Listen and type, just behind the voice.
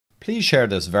Please share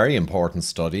this very important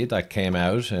study that came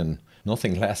out in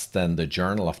nothing less than the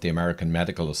Journal of the American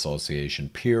Medical Association,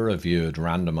 peer-reviewed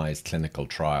randomized clinical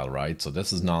trial, right? So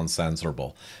this is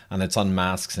non-censorable, and it's on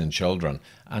masks in children,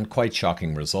 and quite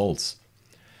shocking results.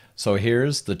 So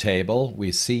here's the table.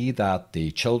 We see that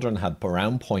the children had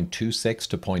around 0.26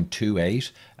 to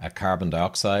 0.28 carbon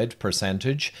dioxide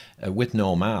percentage with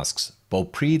no masks,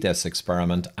 both pre this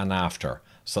experiment and after.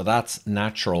 So that's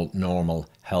natural, normal,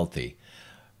 healthy.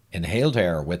 Inhaled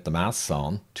air with the masks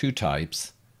on, two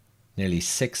types, nearly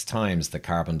 6 times the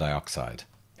carbon dioxide.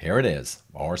 Here it is,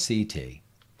 RCT.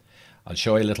 I'll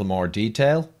show you a little more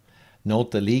detail.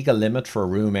 Note the legal limit for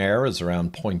room air is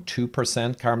around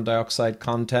 0.2% carbon dioxide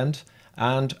content,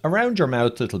 and around your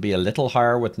mouth it'll be a little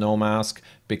higher with no mask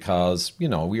because,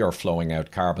 we are flowing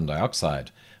out carbon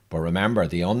dioxide. But remember,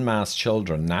 the unmasked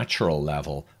children natural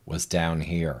level was down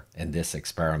here in this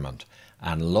experiment.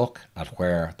 And look at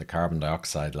where the carbon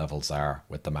dioxide levels are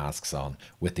with the masks on,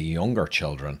 with the younger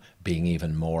children being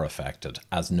even more affected,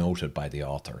 as noted by the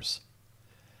authors.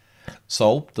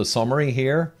 So the summary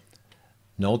here,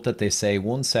 note that they say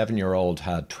one 7-year-old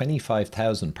had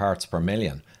 25,000 parts per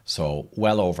million, so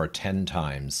well over 10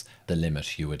 times the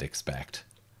limit you would expect.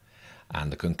 And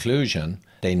the conclusion,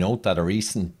 they note that a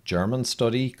recent German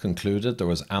study concluded there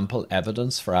was ample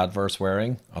evidence for adverse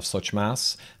wearing of such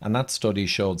masks, and that study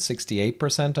showed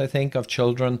 68%, I think, of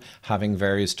children having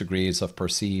various degrees of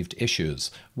perceived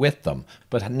issues with them.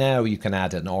 But now you can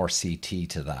add an RCT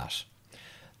to that.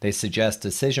 They suggest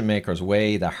decision makers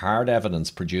weigh the hard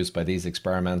evidence produced by these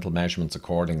experimental measurements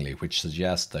accordingly, which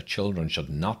suggests that children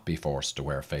should not be forced to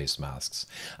wear face masks.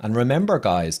 And remember,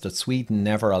 guys, that Sweden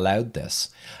never allowed this.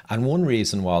 And one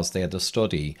reason was they had a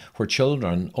study where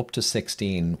children up to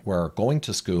 16 were going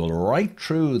to school right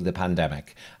through the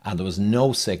pandemic, and there was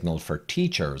no signal for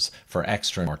teachers for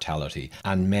extra mortality.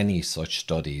 And many such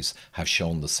studies have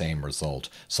shown the same result.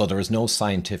 So there is no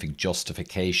scientific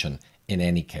justification in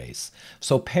any case.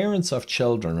 So parents of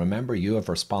children, remember, you have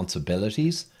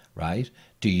responsibilities, right?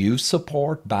 Do you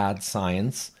support bad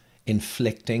science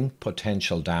inflicting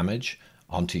potential damage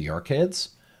onto your kids?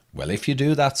 Well, if you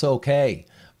do, that's okay.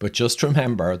 But just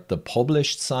remember, the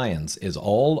published science is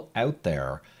all out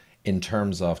there in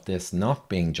terms of this not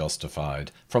being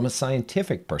justified from a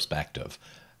scientific perspective.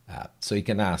 So you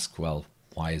can ask, well,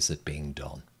 why is it being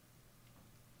done?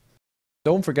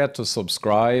 Don't forget to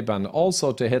subscribe and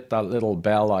also to hit that little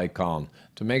bell icon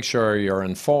to make sure you're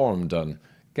informed and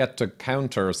get to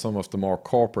counter some of the more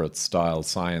corporate style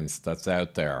science that's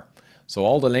out there. So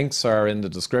all the links are in the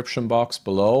description box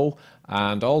below,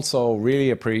 and also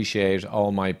really appreciate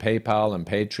all my PayPal and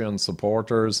Patreon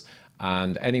supporters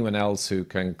and anyone else who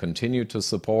can continue to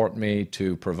support me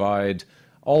to provide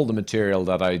all the material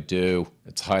that I do.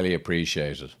 It's highly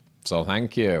appreciated. So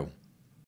thank you.